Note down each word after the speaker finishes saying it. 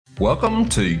Welcome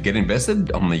to Get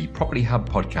Invested on the Property Hub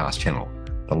podcast channel,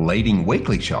 the leading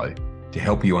weekly show to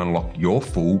help you unlock your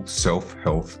full self,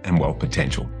 health and wealth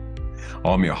potential.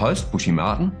 I'm your host, Bushy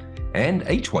Martin, and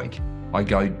each week I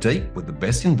go deep with the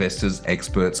best investors,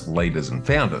 experts, leaders and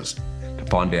founders to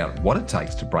find out what it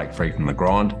takes to break free from the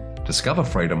grind, discover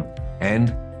freedom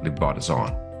and live by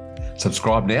design.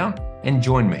 Subscribe now and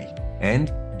join me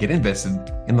and get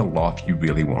invested in the life you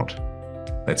really want.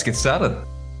 Let's get started.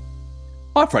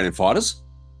 Hi, freedom fighters.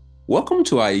 Welcome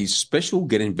to a special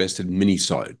Get Invested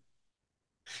mini-sode.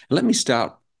 Let me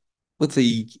start with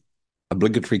the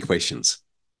obligatory questions.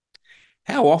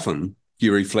 How often do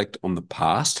you reflect on the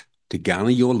past to garner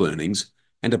your learnings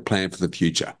and to plan for the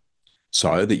future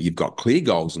so that you've got clear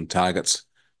goals and targets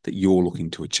that you're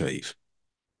looking to achieve?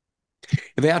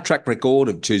 If our track record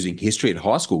of choosing history at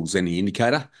high school is any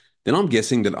indicator, then I'm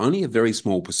guessing that only a very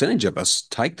small percentage of us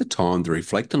take the time to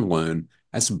reflect and learn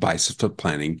as a basis for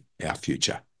planning our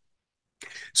future.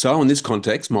 So in this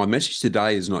context, my message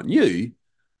today is not new,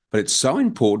 but it's so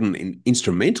important and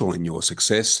instrumental in your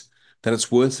success that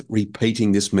it's worth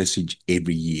repeating this message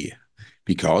every year,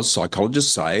 because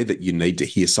psychologists say that you need to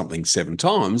hear something 7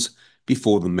 times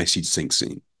before the message sinks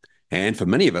in. And for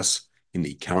many of us in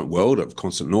the current world of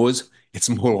constant noise, it's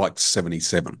more like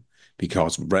 77,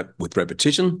 because with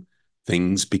repetition,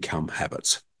 things become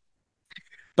habits.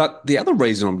 But the other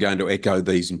reason I'm going to echo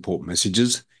these important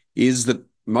messages is that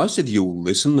most of you will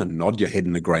listen and nod your head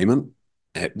in agreement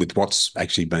with what's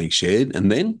actually being shared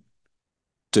and then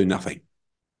do nothing.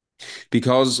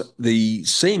 Because the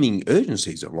seeming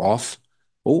urgencies of life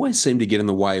always seem to get in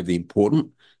the way of the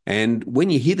important, and when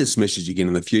you hear this message again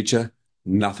in the future,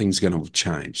 nothing's going to have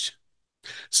changed.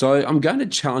 So I'm going to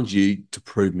challenge you to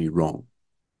prove me wrong,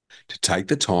 to take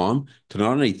the time to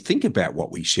not only think about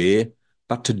what we share,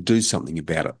 but to do something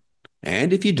about it.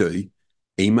 And if you do,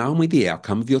 email me the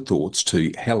outcome of your thoughts to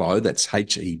hello, that's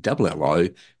HELLO,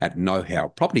 at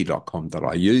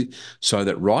knowhowproperty.com.au, so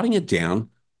that writing it down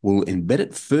will embed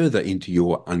it further into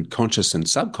your unconscious and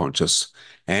subconscious,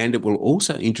 and it will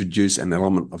also introduce an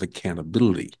element of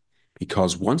accountability,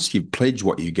 because once you've pledged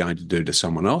what you're going to do to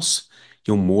someone else,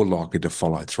 you're more likely to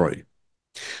follow through.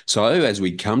 So as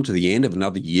we come to the end of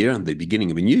another year and the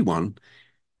beginning of a new one,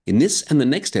 in this and the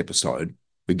next episode,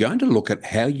 we're going to look at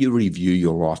how you review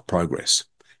your life progress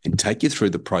and take you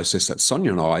through the process that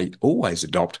Sonia and I always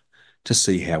adopt to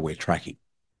see how we're tracking.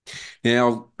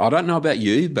 Now, I don't know about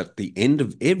you, but the end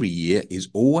of every year is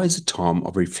always a time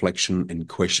of reflection and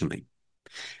questioning.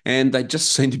 And they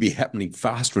just seem to be happening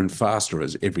faster and faster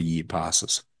as every year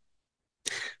passes.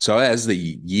 So as the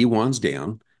year winds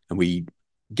down and we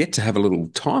get to have a little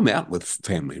time out with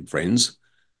family and friends,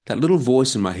 that little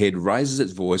voice in my head raises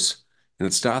its voice and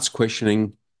it starts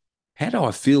questioning, how do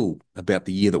I feel about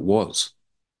the year that was?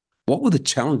 What were the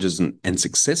challenges and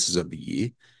successes of the year?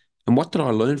 And what did I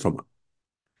learn from it?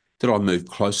 Did I move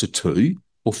closer to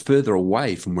or further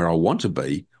away from where I want to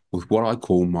be with what I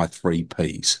call my 3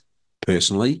 Ps: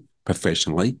 personally,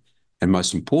 professionally, and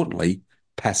most importantly,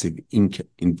 passive income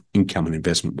and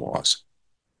investment-wise?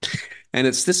 And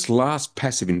it's this last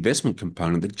passive investment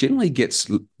component that generally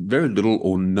gets very little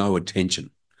or no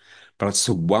attention, but it's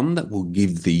the one that will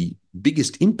give the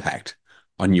biggest impact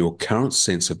on your current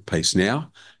sense of peace now,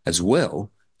 as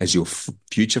well as your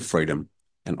future freedom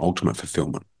and ultimate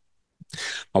fulfillment.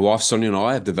 My wife, Sonia, and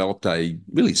I have developed a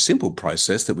really simple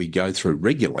process that we go through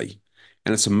regularly,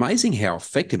 and it's amazing how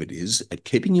effective it is at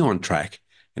keeping you on track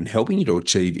and helping you to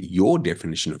achieve your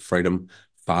definition of freedom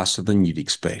faster than you'd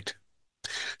expect.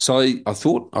 So I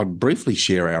thought I'd briefly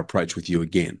share our approach with you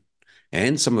again,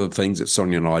 and some of the things that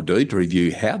Sonia and I do to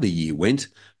review how the year went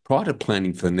prior to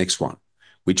planning for the next one,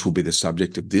 which will be the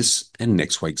subject of this and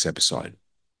next week's episode.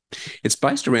 It's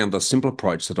based around the simple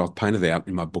approach that I've painted out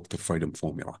in my book, The Freedom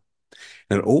Formula.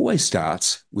 And it always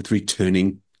starts with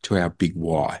returning to our big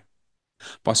why,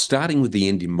 by starting with the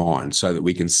end in mind so that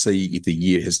we can see if the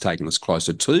year has taken us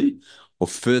closer to or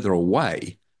further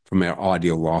away from our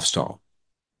ideal lifestyle.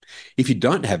 If you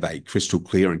don't have a crystal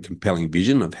clear and compelling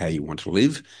vision of how you want to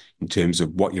live in terms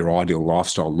of what your ideal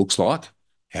lifestyle looks like,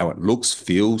 how it looks,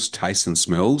 feels, tastes and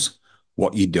smells,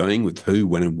 what you're doing with who,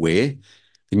 when and where,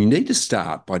 then you need to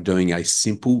start by doing a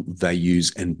simple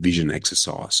values and vision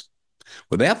exercise.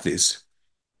 Without this,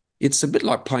 it's a bit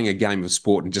like playing a game of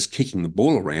sport and just kicking the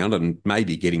ball around and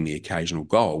maybe getting the occasional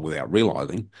goal without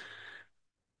realising.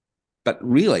 But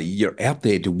really, you're out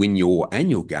there to win your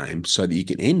annual game so that you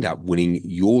can end up winning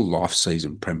your life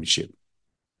season premiership.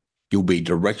 You'll be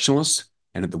directionless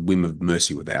and at the whim of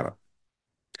mercy without it.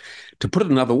 To put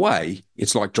it another way,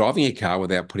 it's like driving a car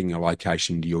without putting a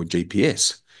location into your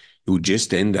GPS. You'll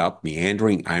just end up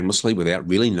meandering aimlessly without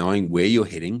really knowing where you're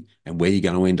heading and where you're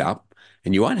going to end up,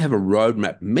 and you won't have a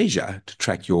roadmap measure to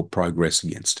track your progress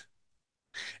against.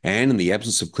 And in the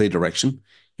absence of clear direction,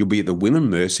 you'll be at the whim and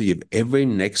mercy of every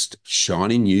next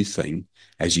shiny new thing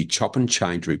as you chop and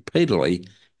change repeatedly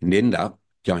and end up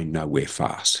going nowhere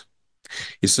fast.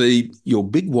 You see, your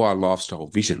big why lifestyle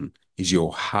vision is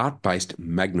your heart-based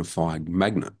magnifying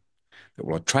magnet that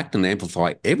will attract and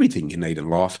amplify everything you need in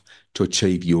life to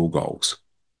achieve your goals.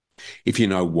 If you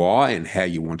know why and how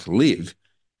you want to live,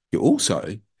 you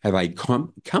also have a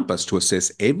compass to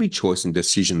assess every choice and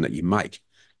decision that you make,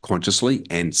 consciously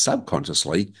and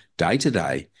subconsciously, day to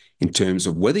day, in terms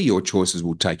of whether your choices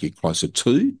will take you closer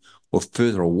to or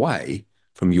further away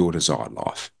from your desired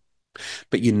life.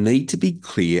 But you need to be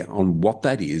clear on what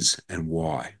that is and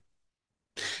why.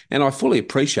 And I fully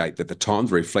appreciate that the time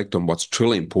to reflect on what's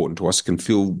truly important to us can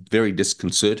feel very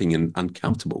disconcerting and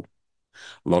uncomfortable.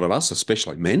 A lot of us,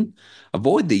 especially men,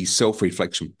 avoid the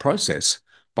self-reflection process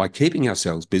by keeping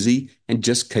ourselves busy and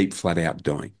just keep flat out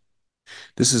doing.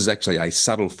 This is actually a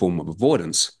subtle form of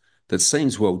avoidance that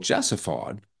seems well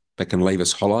justified, but can leave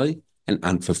us hollow and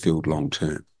unfulfilled long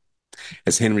term.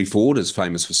 As Henry Ford is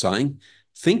famous for saying,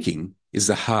 thinking is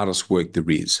the hardest work there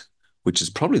is, which is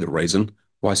probably the reason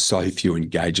why so few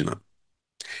engage in it.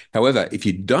 However, if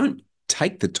you don't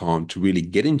take the time to really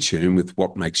get in tune with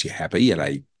what makes you happy at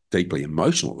a deeply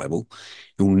emotional level,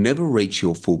 you'll never reach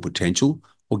your full potential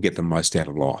or get the most out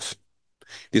of life.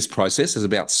 This process is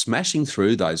about smashing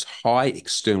through those high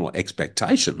external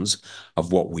expectations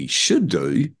of what we should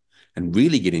do and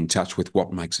really get in touch with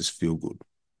what makes us feel good.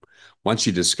 Once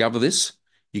you discover this,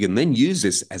 you can then use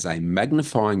this as a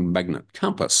magnifying magnet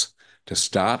compass to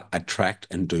start, attract,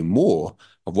 and do more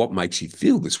of what makes you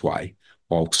feel this way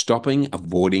while stopping,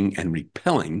 avoiding, and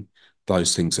repelling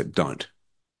those things that don't.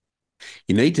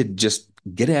 You need to just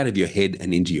get out of your head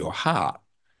and into your heart.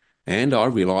 And I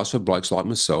realise for blokes like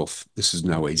myself, this is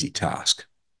no easy task.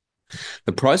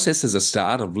 The process is a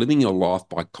start of living your life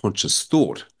by conscious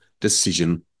thought,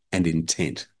 decision, and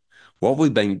intent. What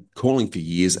we've been calling for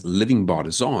years living by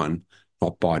design,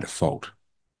 not by default.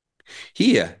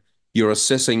 Here, you're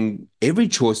assessing every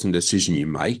choice and decision you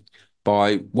make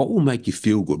by what will make you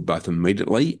feel good both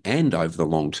immediately and over the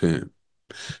long term.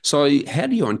 So how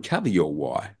do you uncover your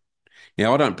why?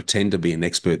 Now, I don't pretend to be an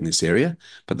expert in this area,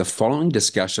 but the following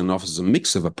discussion offers a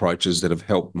mix of approaches that have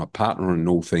helped my partner in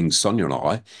all things, Sonia, and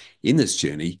I, in this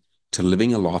journey to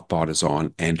living a life by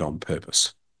design and on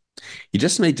purpose. You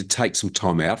just need to take some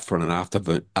time out for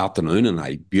an afternoon in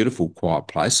a beautiful, quiet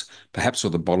place, perhaps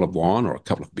with a bottle of wine or a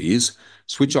couple of beers,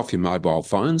 switch off your mobile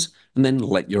phones, and then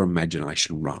let your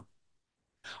imagination run.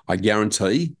 I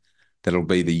guarantee that it'll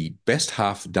be the best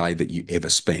half day that you ever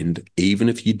spend, even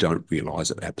if you don't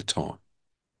realise it at the time.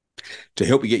 To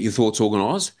help you get your thoughts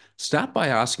organised, start by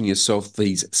asking yourself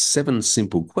these 7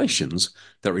 simple questions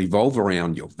that revolve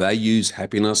around your values,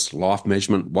 happiness, life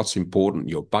measurement, what's important,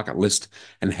 your bucket list,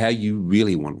 and how you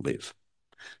really want to live.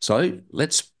 So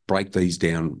let's break these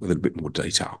down with a bit more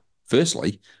detail.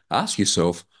 Firstly, ask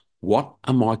yourself, what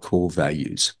are my core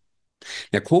values?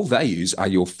 Now, core values are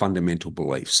your fundamental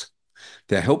beliefs.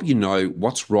 They help you know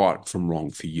what's right from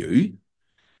wrong for you.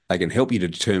 They can help you to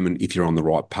determine if you're on the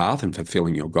right path and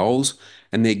fulfilling your goals,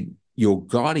 and they're your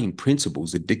guiding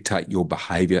principles that dictate your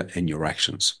behaviour and your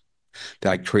actions.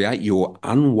 They create your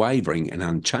unwavering and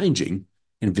unchanging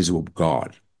invisible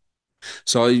guide.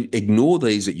 So ignore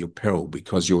these at your peril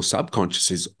because your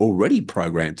subconscious is already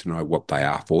programmed to know what they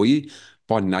are for you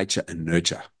by nature and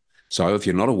nurture. So if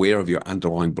you're not aware of your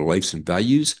underlying beliefs and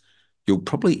values, you'll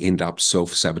probably end up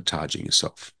self-sabotaging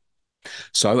yourself.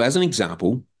 So as an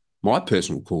example, my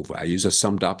personal core values are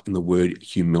summed up in the word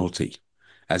humility,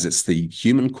 as it's the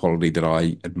human quality that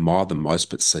I admire the most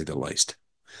but see the least.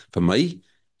 For me,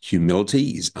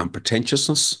 humility is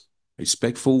unpretentiousness,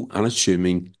 respectful,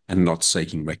 unassuming, and not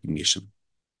seeking recognition.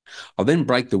 I'll then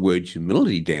break the word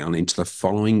humility down into the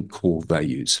following core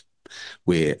values,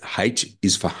 where H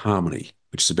is for harmony,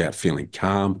 which is about feeling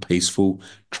calm, peaceful,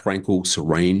 tranquil,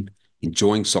 serene,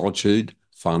 enjoying solitude,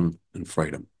 fun, and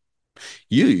freedom.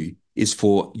 U is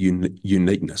for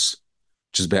uniqueness,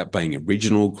 which is about being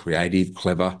original, creative,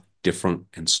 clever, different,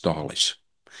 and stylish.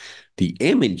 The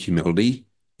M in humility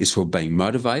is for being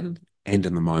motivated and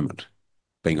in the moment,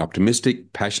 being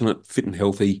optimistic, passionate, fit and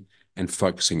healthy, and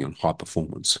focusing on high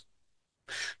performance.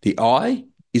 The I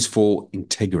is for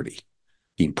integrity,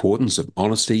 the importance of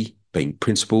honesty, being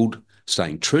principled,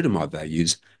 staying true to my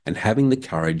values, and having the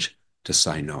courage to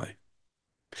say no.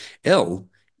 L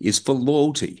is for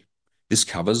loyalty. This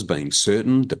covers being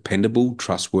certain, dependable,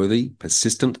 trustworthy,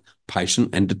 persistent, patient,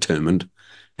 and determined,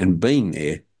 and being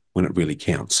there when it really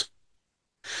counts.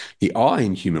 The I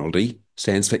in humility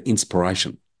stands for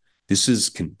inspiration. This is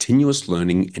continuous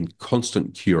learning and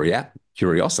constant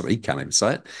curiosity, can't even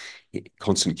say it,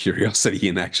 constant curiosity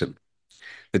in action.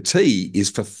 The T is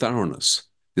for thoroughness.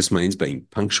 This means being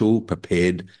punctual,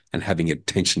 prepared, and having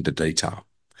attention to detail.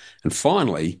 And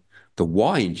finally, the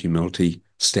Y in humility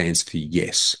stands for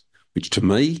yes, which to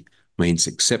me means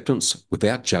acceptance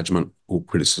without judgment or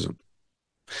criticism.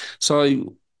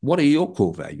 So, what are your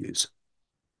core values?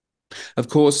 Of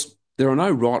course, there are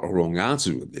no right or wrong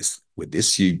answers with this. With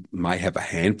this, you may have a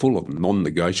handful of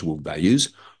non-negotiable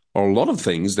values or a lot of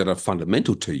things that are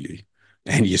fundamental to you,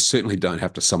 and you certainly don't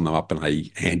have to sum them up in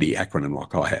a handy acronym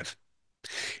like I have.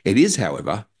 It is,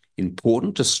 however,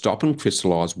 important to stop and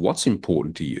crystallise what's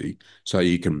important to you so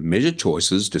you can measure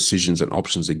choices, decisions, and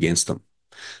options against them,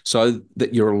 so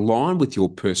that you're aligned with your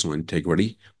personal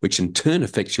integrity, which in turn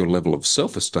affects your level of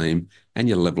self-esteem and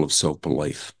your level of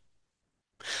self-belief.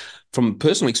 From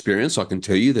personal experience, I can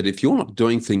tell you that if you're not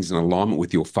doing things in alignment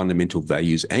with your fundamental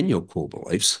values and your core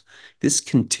beliefs, this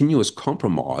continuous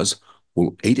compromise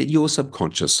will eat at your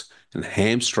subconscious and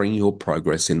hamstring your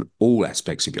progress in all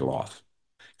aspects of your life.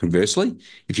 Conversely,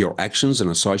 if your actions and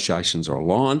associations are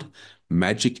aligned,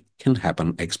 magic can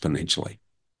happen exponentially.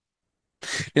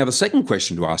 Now, the second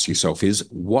question to ask yourself is,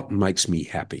 what makes me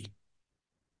happy?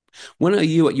 When are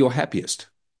you at your happiest?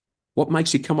 What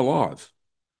makes you come alive?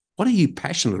 What are you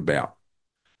passionate about?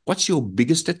 What's your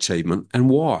biggest achievement and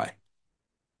why?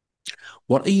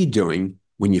 What are you doing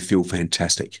when you feel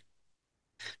fantastic?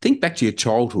 Think back to your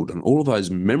childhood and all of those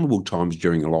memorable times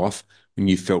during your life when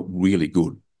you felt really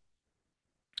good.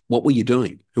 What were you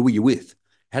doing? Who were you with?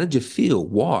 How did you feel?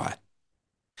 Why?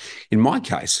 In my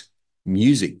case,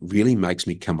 music really makes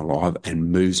me come alive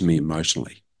and moves me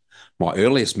emotionally. My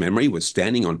earliest memory was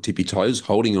standing on tippy toes,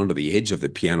 holding onto the edge of the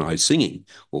piano singing,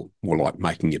 or more like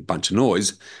making a bunch of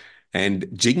noise, and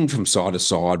jigging from side to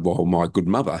side while my good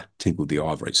mother tinkled the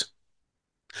ivories.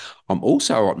 I'm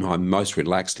also at my most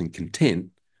relaxed and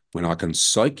content when I can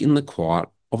soak in the quiet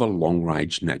of a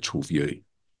long-range natural view.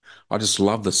 I just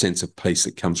love the sense of peace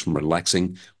that comes from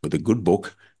relaxing with a good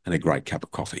book and a great cup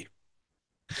of coffee.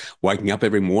 Waking up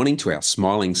every morning to our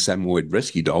smiling Samoyed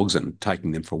rescue dogs and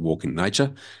taking them for a walk in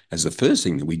nature as the first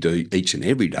thing that we do each and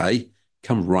every day,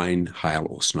 come rain, hail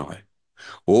or snow.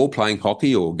 Or playing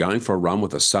hockey or going for a run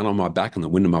with the sun on my back and the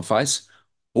wind in my face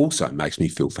also makes me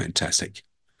feel fantastic.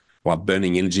 Love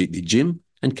burning energy at the gym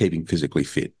and keeping physically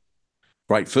fit.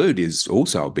 Great food is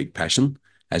also a big passion,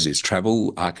 as is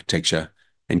travel, architecture,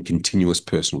 and continuous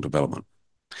personal development.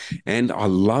 And I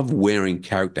love wearing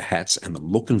character hats and the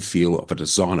look and feel of a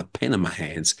designer pen in my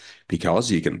hands because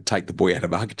you can take the boy out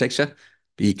of architecture,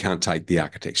 but you can't take the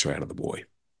architecture out of the boy.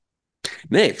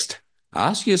 Next,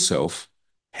 ask yourself,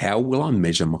 how will I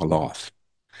measure my life?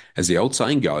 As the old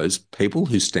saying goes, people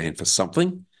who stand for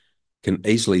something can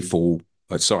easily fall.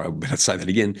 Sorry, I better say that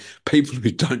again. People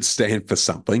who don't stand for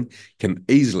something can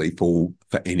easily fall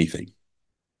for anything.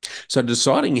 So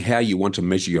deciding how you want to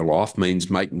measure your life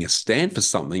means making a stand for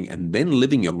something and then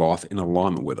living your life in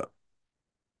alignment with it.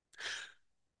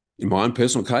 In my own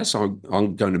personal case, I'm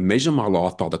going to measure my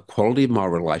life by the quality of my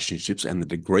relationships and the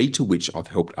degree to which I've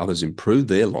helped others improve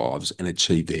their lives and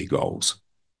achieve their goals.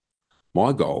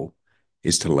 My goal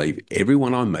is to leave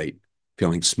everyone I meet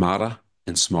feeling smarter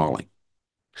and smiling.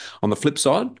 On the flip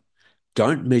side,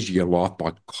 don't measure your life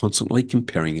by constantly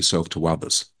comparing yourself to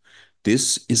others.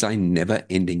 This is a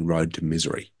never-ending road to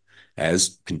misery,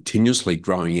 as continuously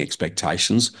growing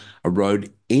expectations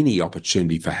erode any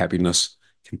opportunity for happiness,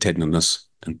 contentedness,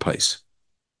 and peace.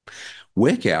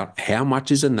 Work out how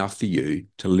much is enough for you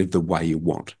to live the way you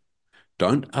want.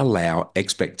 Don't allow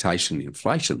expectation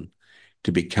inflation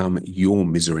to become your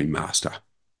misery master.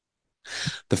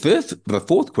 The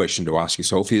fourth question to ask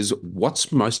yourself is,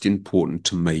 what's most important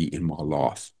to me in my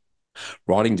life?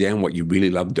 Writing down what you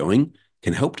really love doing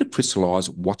can help to crystallize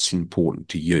what's important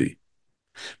to you.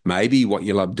 Maybe what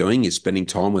you love doing is spending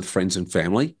time with friends and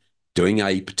family, doing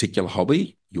a particular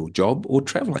hobby, your job, or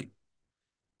traveling.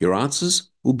 Your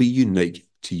answers will be unique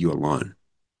to you alone.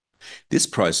 This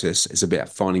process is about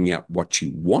finding out what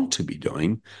you want to be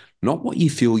doing, not what you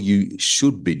feel you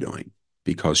should be doing,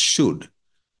 because should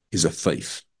is a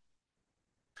thief.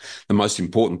 The most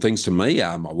important things to me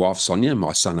are my wife Sonia,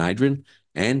 my son Adrian,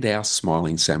 and our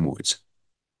smiling Samoyeds.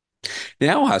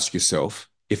 Now ask yourself,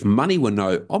 if money were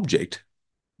no object,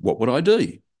 what would I do?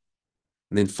 And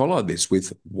then follow this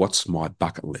with, what's my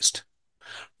bucket list?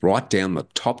 Write down the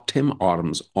top 10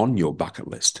 items on your bucket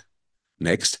list.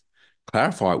 Next,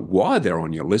 clarify why they're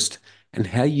on your list and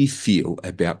how you feel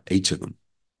about each of them.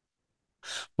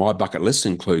 My bucket list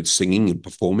includes singing and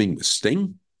performing with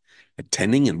Sting,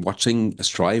 attending and watching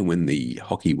Australia win the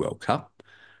Hockey World Cup,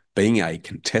 being a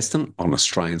contestant on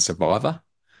Australian Survivor,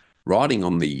 riding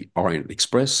on the Orient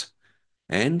Express,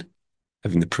 and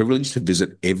having the privilege to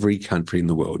visit every country in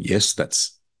the world. Yes,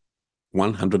 that's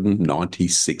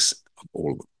 196 of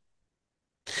all of them.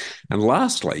 And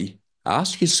lastly,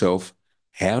 ask yourself,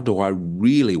 how do I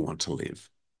really want to live?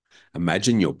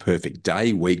 Imagine your perfect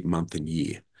day, week, month, and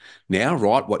year. Now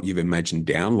write what you've imagined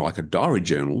down like a diary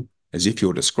journal, as if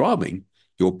you're describing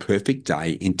your perfect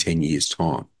day in 10 years'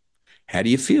 time. How do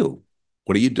you feel?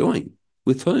 What are you doing?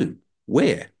 With whom?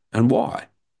 Where? And why?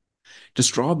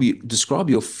 Describe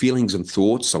your feelings and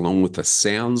thoughts along with the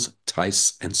sounds,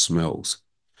 tastes, and smells.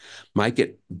 Make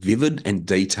it vivid and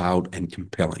detailed and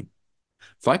compelling.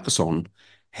 Focus on,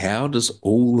 how does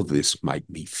all of this make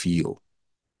me feel?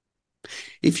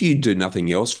 If you do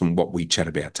nothing else from what we chat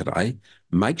about today,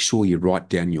 make sure you write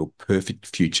down your perfect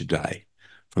future day,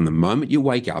 from the moment you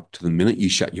wake up to the minute you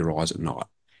shut your eyes at night,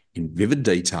 in vivid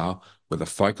detail with a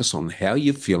focus on how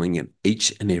you're feeling at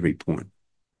each and every point.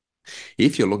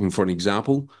 If you're looking for an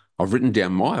example, I've written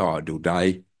down my ideal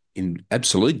day in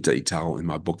absolute detail in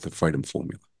my book, The Freedom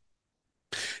Formula.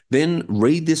 Then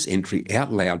read this entry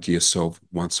out loud to yourself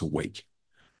once a week.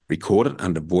 Record it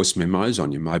under voice memos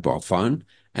on your mobile phone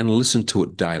and listen to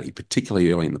it daily, particularly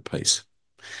early in the piece.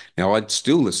 Now, I'd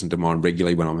still listen to mine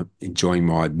regularly when I'm enjoying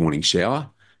my morning shower.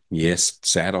 Yes,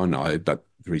 sad, I know, but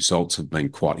the results have been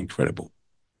quite incredible.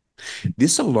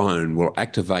 This alone will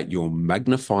activate your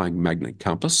magnifying magnet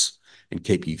compass and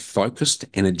keep you focused,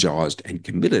 energized, and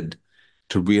committed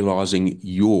to realizing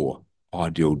your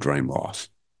ideal dream life.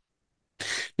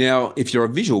 Now, if you're a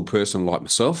visual person like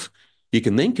myself, you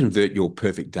can then convert your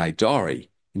perfect day diary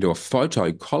into a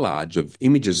photo collage of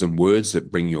images and words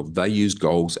that bring your values,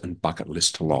 goals, and bucket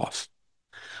list to life.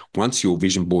 Once your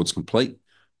vision board's complete,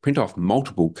 print off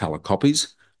multiple colour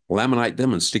copies, laminate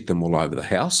them and stick them all over the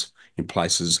house in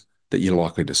places that you're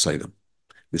likely to see them.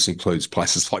 This includes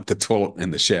places like the toilet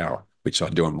and the shower, which I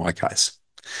do in my case.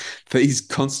 These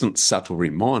constant subtle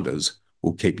reminders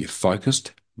will keep you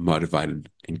focused, motivated,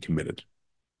 and committed.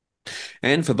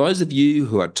 And for those of you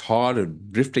who are tired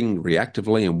of drifting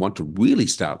reactively and want to really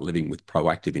start living with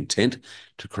proactive intent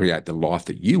to create the life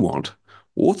that you want,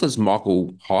 authors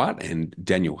Michael Hyatt and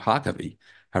Daniel Harkavy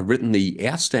have written the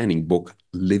outstanding book,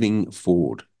 Living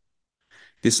Forward.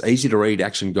 This easy-to-read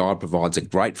action guide provides a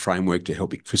great framework to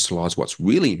help you crystallise what's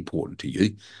really important to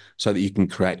you so that you can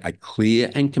create a clear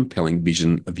and compelling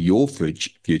vision of your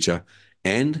future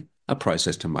and a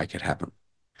process to make it happen,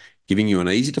 giving you an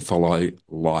easy-to-follow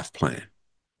life plan.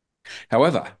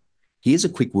 However, here's a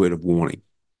quick word of warning.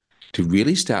 To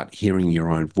really start hearing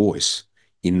your own voice,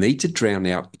 you need to drown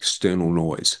out external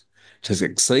noise. To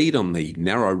succeed on the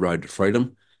narrow road to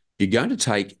freedom, you're going to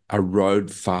take a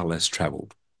road far less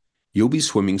travelled. You'll be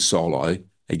swimming solo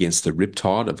against the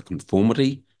riptide of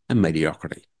conformity and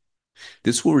mediocrity.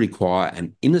 This will require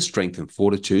an inner strength and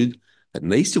fortitude that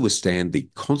needs to withstand the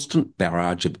constant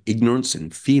barrage of ignorance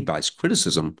and fear-based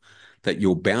criticism that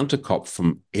you're bound to cop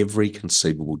from every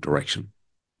conceivable direction.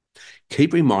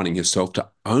 Keep reminding yourself to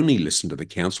only listen to the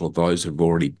counsel of those who've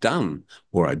already done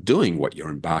or are doing what you're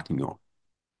embarking on.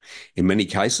 In many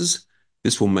cases,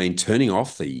 this will mean turning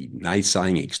off the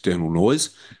naysaying external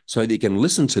noise so that you can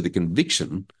listen to the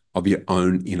conviction of your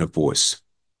own inner voice.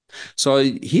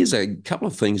 So here's a couple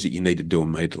of things that you need to do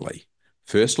immediately.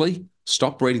 Firstly,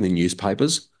 stop reading the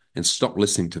newspapers and stop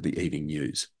listening to the evening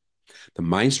news. The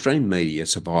mainstream media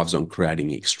survives on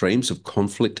creating extremes of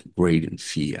conflict, greed, and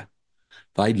fear.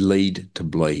 They lead to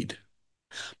bleed.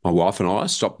 My wife and I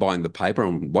stopped buying the paper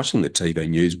and watching the TV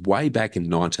news way back in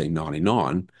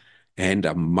 1999 and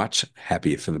are much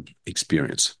happier for the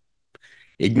experience.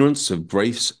 Ignorance of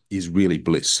griefs is really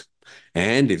bliss.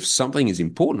 And if something is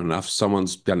important enough,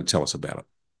 someone's going to tell us about it.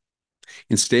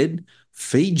 Instead,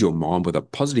 feed your mind with a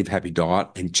positive, happy diet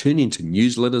and tune into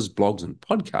newsletters, blogs, and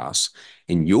podcasts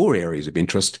in your areas of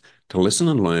interest to listen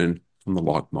and learn from the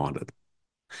like-minded.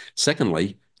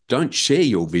 Secondly, don't share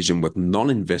your vision with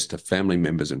non-investor family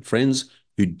members and friends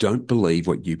who don't believe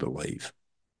what you believe.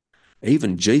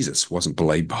 Even Jesus wasn't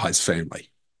believed by his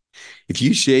family. If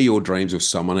you share your dreams with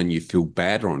someone and you feel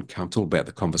bad or uncomfortable about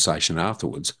the conversation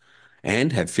afterwards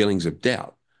and have feelings of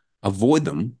doubt, avoid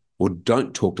them or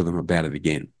don't talk to them about it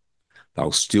again.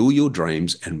 They'll steal your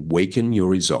dreams and weaken your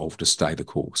resolve to stay the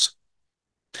course.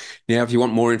 Now, if you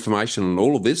want more information on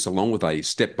all of this, along with a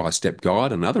step-by-step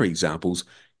guide and other examples,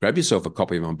 grab yourself a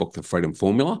copy of my book, The Freedom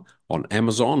Formula, on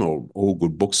Amazon or all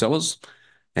good booksellers,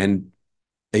 and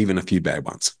even a few bad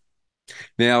ones.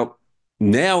 Now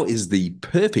is the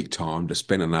perfect time to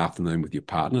spend an afternoon with your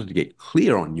partner to get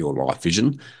clear on your life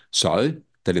vision. So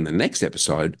that in the next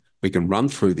episode, we can run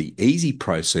through the easy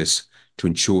process to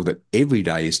ensure that every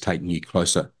day is taking you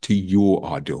closer to your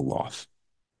ideal life.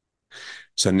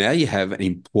 So now you have an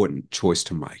important choice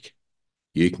to make.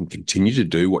 You can continue to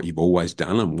do what you've always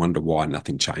done and wonder why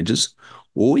nothing changes,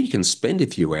 or you can spend a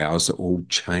few hours that will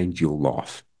change your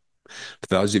life. For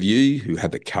those of you who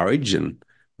have the courage and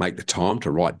make the time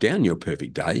to write down your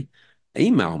perfect day,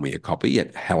 email me a copy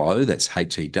at hello, that's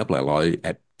HELLO,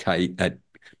 at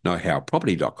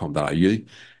knowhowproperty.com.au,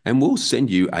 and we'll send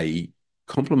you a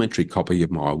complimentary copy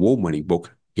of my award-winning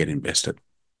book, Get Invested.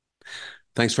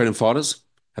 Thanks, Freedom Fighters.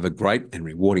 Have a great and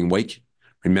rewarding week.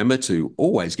 Remember to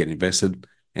always get invested,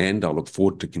 and I look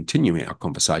forward to continuing our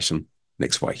conversation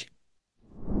next week.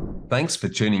 Thanks for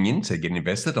tuning in to Get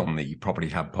Invested on the Property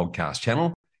Hub podcast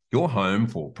channel, your home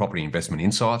for property investment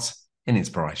insights and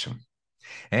inspiration.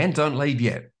 And don't leave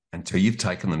yet until you've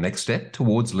taken the next step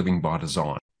towards living by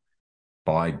design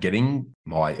by getting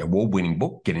my award-winning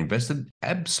book, Get Invested,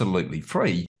 absolutely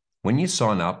free when you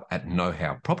sign up at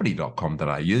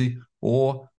knowhowproperty.com.au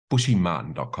or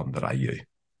bushymartin.com.au.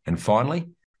 And finally,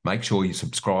 make sure you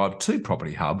subscribe to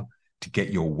Property Hub to get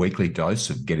your weekly dose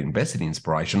of Get Invested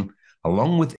inspiration,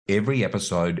 along with every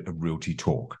episode of Realty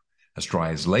Talk,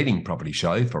 Australia's leading property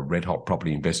show for red-hot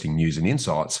property investing news and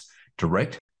insights,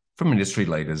 direct from industry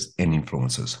leaders and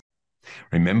influencers.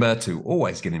 Remember to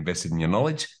always get invested in your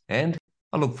knowledge, and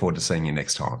I look forward to seeing you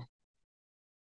next time.